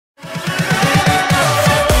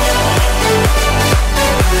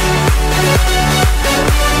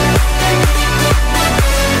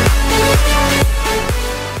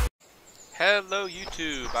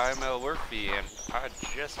I'm Elwirfy, and I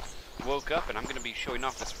just woke up and I'm going to be showing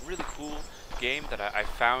off this really cool game that I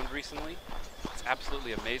found recently. It's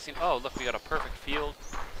absolutely amazing. Oh, look, we got a perfect field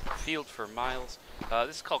for miles.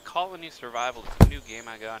 This is called Colony Survival. It's a new game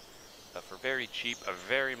I got for very cheap. I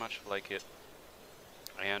very much like it.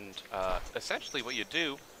 And essentially what you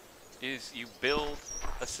do is you build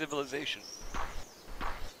a civilization,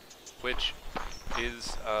 which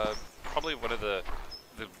is probably one of the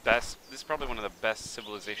best. This is probably one of the best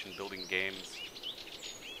civilization building games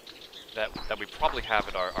that we probably have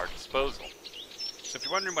at our disposal. So if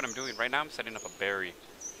you're wondering what I'm doing right now, I'm setting up a berry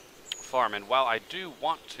farm, and while I do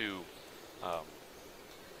want to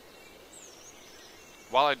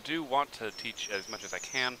teach as much as I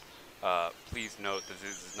can, please note that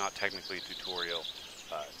this is not technically a tutorial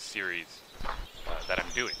series that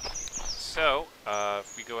I'm doing. So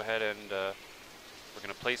if we go ahead and we're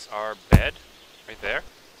going to place our bed right there,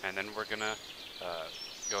 and then we're going to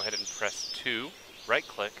go ahead and press 2,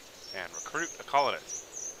 right-click, and recruit a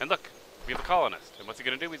colonist. And look, we have a colonist. And what's he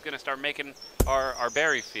going to do? He's going to start making our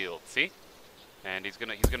berry field. See? And he's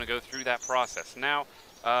gonna go through that process. Now,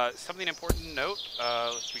 something important to note.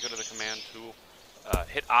 If we go to the command tool,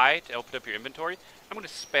 hit I to open up your inventory. I'm going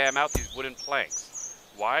to spam out these wooden planks.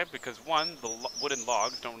 Why? Because one, the wooden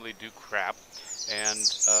logs don't really do crap, and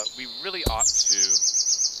we really ought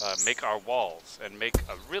to make our walls and make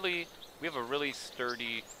we have a really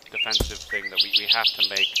sturdy defensive thing that we have to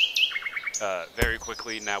make very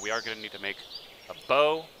quickly. Now, we are going to need to make a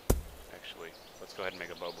bow. Actually, let's go ahead and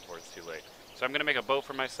make a bow before it's too late. So I'm going to make a bow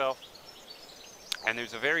for myself. And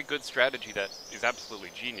there's a very good strategy that is absolutely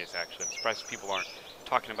genius, actually. I'm surprised people aren't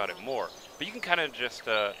talking about it more. But you can kind of just,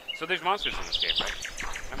 so there's monsters in this game, right?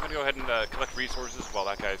 I'm going to go ahead and collect resources while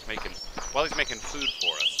he's making food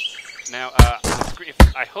for us. Now,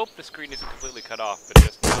 I hope the screen isn't completely cut off, but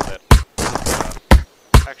just know that,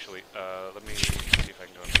 actually, let me see if I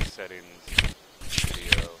can go into settings,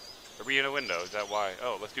 video. Are we in a window? Is that why?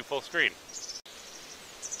 Oh, let's do full screen.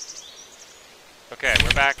 Okay,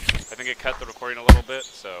 we're back. I think it cut the recording a little bit,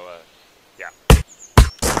 so, yeah.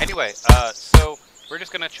 Anyway, so we're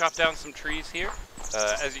just going to chop down some trees here.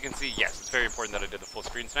 As you can see, yes, it's very important that I did the full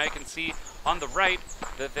screen. So now you can see on the right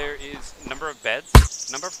that there is number of beds,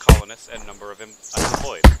 number of colonists, and number of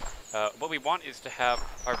unemployed. What we want is to have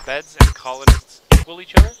our beds and colonists equal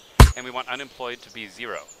each other, and we want unemployed to be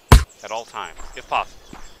 0 at all times, if possible.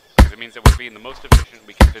 Because it means that we're being the most efficient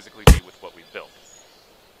we can physically be with what we've built.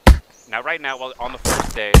 Now, right now, on the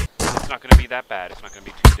first day, it's not going to be that bad. It's not going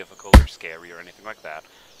to be too difficult or scary or anything like that.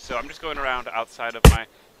 So I'm just going around outside of my,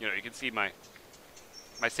 you can see my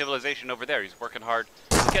civilization over there. He's working hard,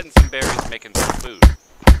 getting some berries, making some food.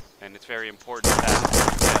 And it's very important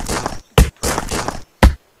that we get good production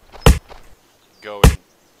going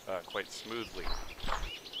quite smoothly.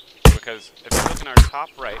 Because if you look in our top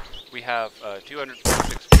right, we have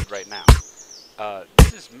 246 food right now.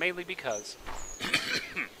 This is mainly because...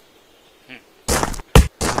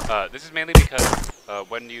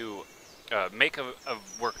 when you make a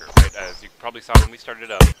worker, right, as you probably saw when we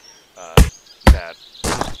started up, that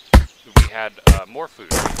we had more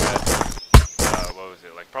food. We had, what was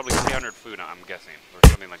it, like probably 300 food, I'm guessing, or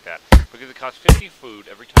something like that. Because it costs 50 food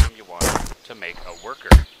every time you want to make a worker.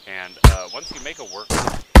 And once you make a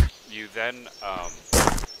worker, you then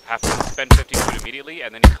have to spend 50 food immediately,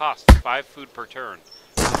 and then it costs 5 food per turn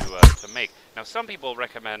to make. Now, some people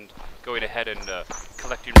recommend going ahead and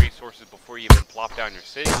collecting resources before you even plop down your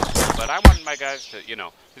city, but I want my guys to,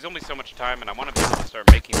 there's only so much time, and I want to be able to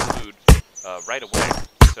start making food right away.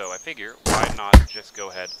 So I figure, why not just go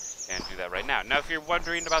ahead and do that right now? Now, if you're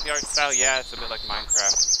wondering about the art style, yeah, it's a bit like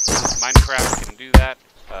Minecraft. Minecraft can do that,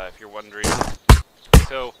 if you're wondering.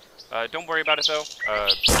 So, don't worry about it, though.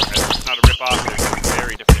 It's not a rip-off. There's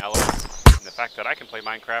very different elements. And the fact that I can play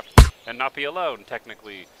Minecraft and not be alone,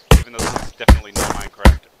 technically, even though this is definitely not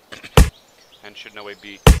Minecraft, and should no way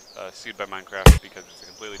be sued by Minecraft because it's a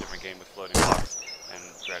completely different game with floating blocks and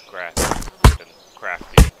grass and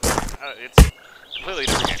crafting. It's a completely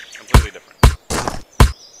different game, completely different.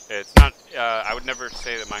 It's not, I would never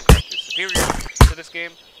say that Minecraft is superior to this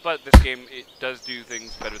game, but this game, it does do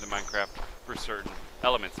things better than Minecraft for certain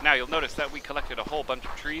elements. Now, you'll notice that we collected a whole bunch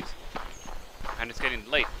of trees, and it's getting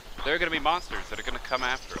late. There are going to be monsters that are going to come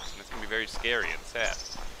after us, and it's going to be very scary and sad.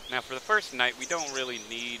 Now, for the first night, we don't really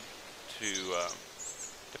need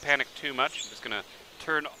to panic too much. I'm just going to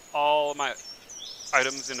turn all my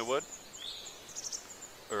items into wood,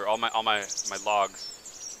 or all my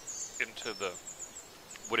logs into the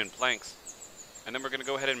wooden planks, and then we're going to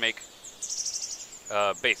go ahead and make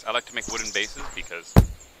base. I like to make wooden bases because,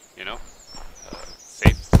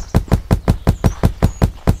 safe.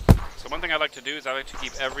 So one thing I like to do is I like to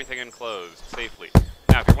keep everything enclosed safely.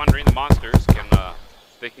 Now, if you're wondering, the monsters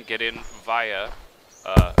they can get in via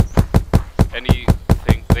uh,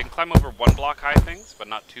 anything. They can climb over 1 block high things, but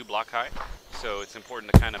not 2 block high. So it's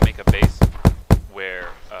important to kind of make a base where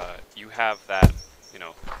you have that,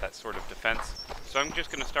 that sort of defense. So I'm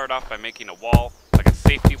just going to start off by making a wall, like a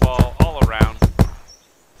safety wall, all around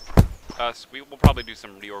us. We will probably do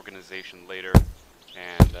some reorganization later.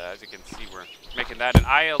 And as you can see, we're making that, and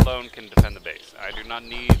I alone can defend the base. I do not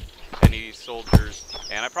need any soldiers,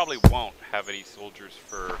 and I probably won't have any soldiers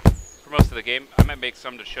for most of the game. I might make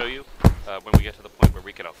some to show you when we get to the point where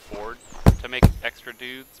we can afford to make extra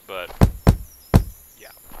dudes, but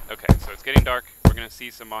yeah. Okay, so it's getting dark. We're going to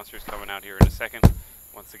see some monsters coming out here in a second.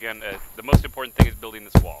 Once again, the most important thing is building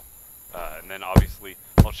this wall. And then obviously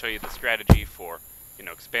I'll show you the strategy for,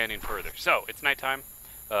 expanding further. So, it's nighttime.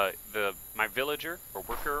 My villager, or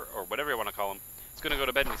worker, or whatever you want to call him, is going to go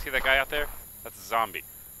to bed, and you see that guy out there? That's a zombie.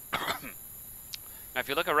 Now, if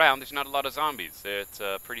you look around, there's not a lot of zombies. It's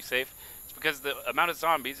pretty safe. It's because the amount of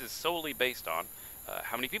zombies is solely based on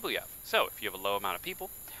how many people you have. So, if you have a low amount of people,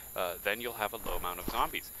 then you'll have a low amount of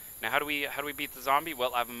zombies. Now, how do we beat the zombie?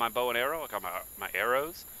 Well, I have my bow and arrow. I got my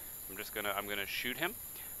arrows. I'm gonna shoot him.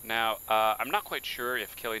 Now, I'm not quite sure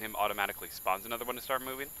if killing him automatically spawns another one to start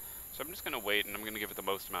moving. So I'm just going to wait, and I'm going to give it the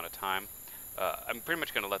most amount of time. I'm pretty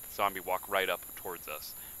much going to let the zombie walk right up towards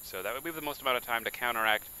us. So that would be the most amount of time to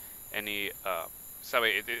counteract any... so that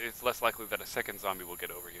way it's less likely that a second zombie will get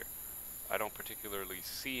over here. I don't particularly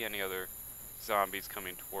see any other zombies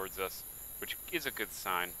coming towards us, which is a good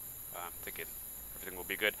sign. I'm thinking everything will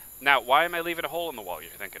be good. Now, why am I leaving a hole in the wall?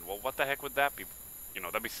 You're thinking, well, what the heck would that be?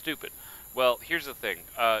 That'd be stupid. Well, here's the thing.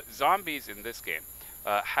 Zombies in this game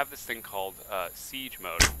have this thing called siege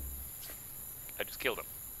mode. I just killed him.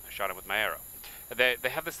 I shot him with my arrow. They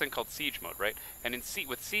have this thing called siege mode, right? And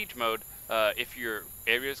with siege mode, if your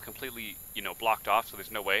area is completely, blocked off, so there's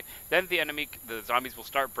no way, then the zombies will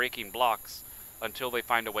start breaking blocks until they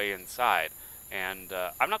find a way inside. And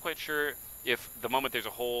I'm not quite sure if the moment there's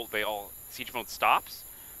a hole, siege mode stops,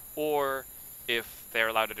 or if they're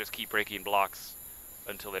allowed to just keep breaking blocks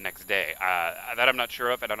until the next day. That I'm not sure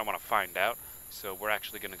of, and I don't want to find out. So we're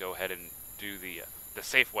actually going to go ahead and do the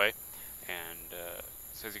safe way. And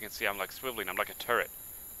so as you can see, I'm like swiveling. I'm like a turret,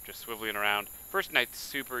 just swiveling around. First night's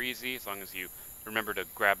super easy, as long as you remember to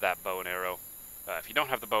grab that bow and arrow. If you don't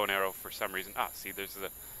have the bow and arrow for some reason, see, there's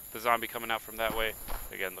the zombie coming out from that way.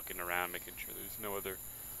 Again, looking around, making sure there's no other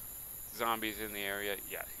zombies in the area.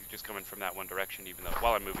 Yeah, he's just coming from that one direction, even though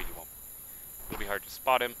while I'm moving, it'll be hard to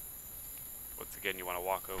spot him. Once again, you want to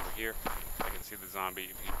walk over here. I can see the zombie.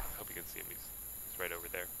 I hope you can see him. He's right over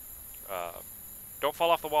there. Don't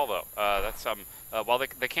fall off the wall, though. That's while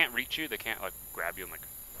they can't reach you, they can't like grab you and like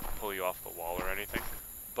pull you off the wall or anything.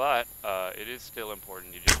 But it is still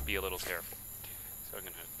important you just be a little careful. So I'm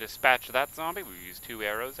gonna dispatch that zombie. We use 2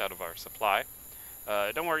 arrows out of our supply.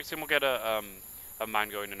 Don't worry, soon we'll get a mine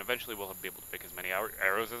going, and eventually we'll be able to pick as many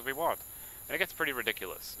arrows as we want. And it gets pretty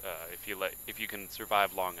ridiculous if you can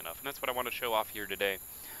survive long enough. And that's what I want to show off here today,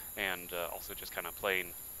 and also just kind of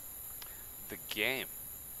playing the game.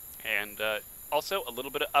 And also a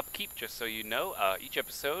little bit of upkeep, just so you know. Each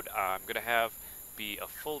episode I'm going to be a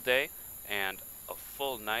full day and a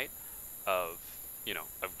full night of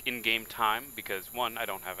in-game time, because 1, I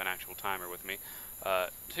don't have an actual timer with me.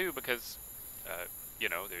 2, because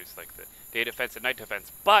there's like the day defense and night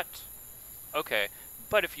defense. But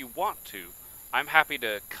if you want to, I'm happy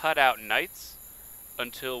to cut out nights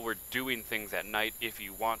until we're doing things at night if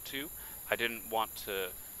you want to. I didn't want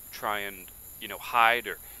to try and hide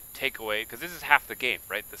or take away, because this is half the game,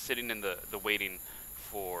 right? The sitting in the waiting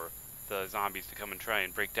for the zombies to come and try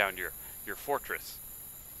and break down your fortress,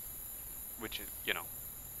 which is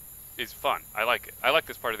is fun. I like it. I like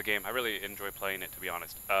this part of the game. I really enjoy playing it, to be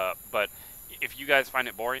honest. But if you guys find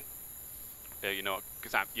it boring,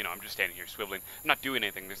 because I'm just standing here swiveling, I'm not doing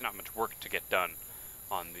anything. There's not much work to get done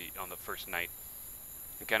on the first night.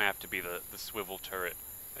 You kind of have to be the swivel turret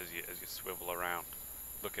as you swivel around,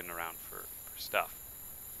 looking around for stuff.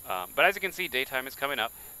 But as you can see, daytime is coming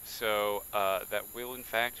up, so that will in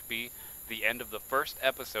fact be the end of the first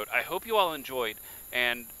episode. I hope you all enjoyed,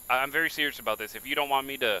 and I'm very serious about this. If you don't want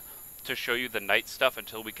me to show you the night stuff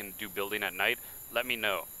until we can do building at night, let me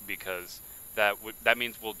know, because that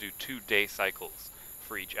means we'll do 2-day cycles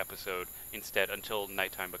for each episode instead, until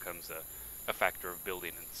nighttime becomes a factor of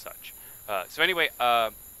building and such. So anyway,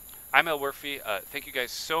 I'm Elwirfy. Thank you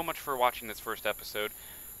guys so much for watching this first episode.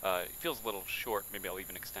 It feels a little short. Maybe I'll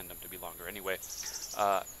even extend them to be longer. Anyway, as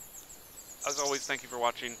always, thank you for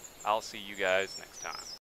watching. I'll see you guys next time.